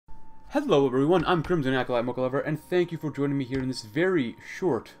Hello everyone, I'm Crimson Acolyte Mocha Lover, and thank you for joining me here in this very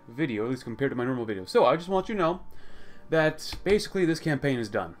short video, at least compared to my normal video. So, I just want you to know that basically this campaign is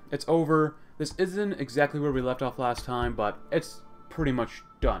done. It's over. This isn't exactly where we left off last time, but it's pretty much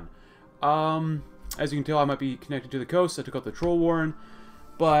done. As you can tell, I might be connected to the coast. I took out the Troll Warren,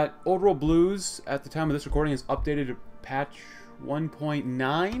 but Old World Blues, at the time of this recording, is updated to patch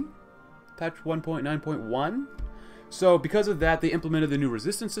 1.9? Patch 1.9.1? So because of that, they implemented the new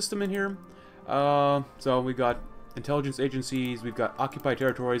resistance system in here. So we've got intelligence agencies, we've got occupied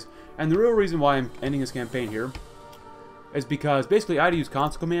territories, and the real reason why I'm ending this campaign here is because basically I had to use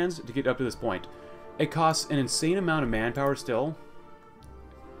console commands to get up to this point. It costs an insane amount of manpower still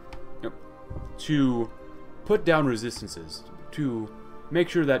to put down resistances, to make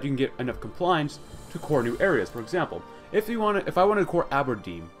sure that you can get enough compliance to core new areas. For example, if I wanted to core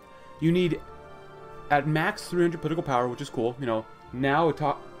Aberdeen, you need at max 300 political power, which is cool. You know, now it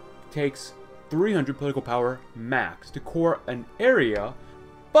takes 300 political power max to core an area,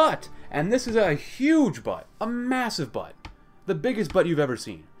 but, and this is a huge but, a massive but, the biggest but you've ever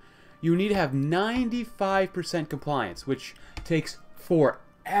seen, you need to have 95% compliance, which takes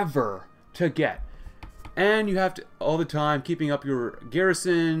forever to get. And you have to, all the time, keeping up your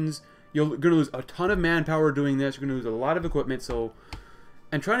garrisons. You're going to lose a ton of manpower doing this. You're going to lose a lot of equipment, so...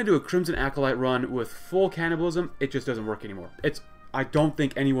 And trying to do a Crimson Acolyte run with full cannibalism, it just doesn't work anymore. I don't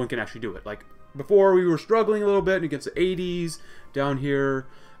think anyone can actually do it. Like, before we were struggling a little bit against the 80s down here.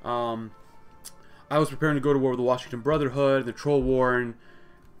 I was preparing to go to war with the Washington Brotherhood, the Troll Warren,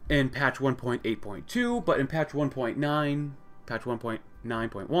 in patch 1.8.2, but in patch 1.9, patch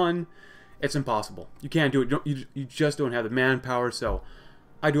 1.9.1, it's impossible. You can't do it. You just don't have the manpower, so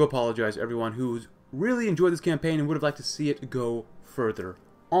I do apologize to everyone who's really enjoyed this campaign and would have liked to see it go further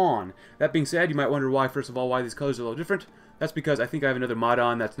on. That being said, you might wonder why, first of all, why these colors are a little different. That's because I think I have another mod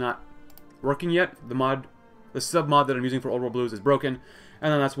on that's not working yet. The sub mod that I'm using for Old World Blues is broken,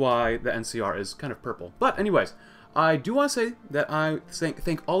 and then that's why the NCR is kind of purple. But anyways, I do want to say that I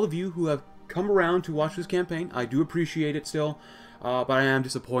thank all of you who have come around to watch this campaign. I do appreciate it still, but I am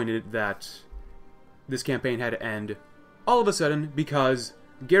disappointed that this campaign had to end all of a sudden because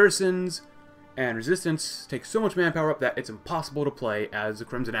garrisons and resistance takes so much manpower up that it's impossible to play as the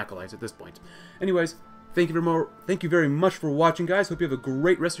Crimson Acolytes at this point. Anyways, thank you very much for watching, guys. Hope you have a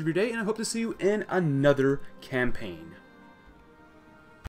great rest of your day, and I hope to see you in another campaign.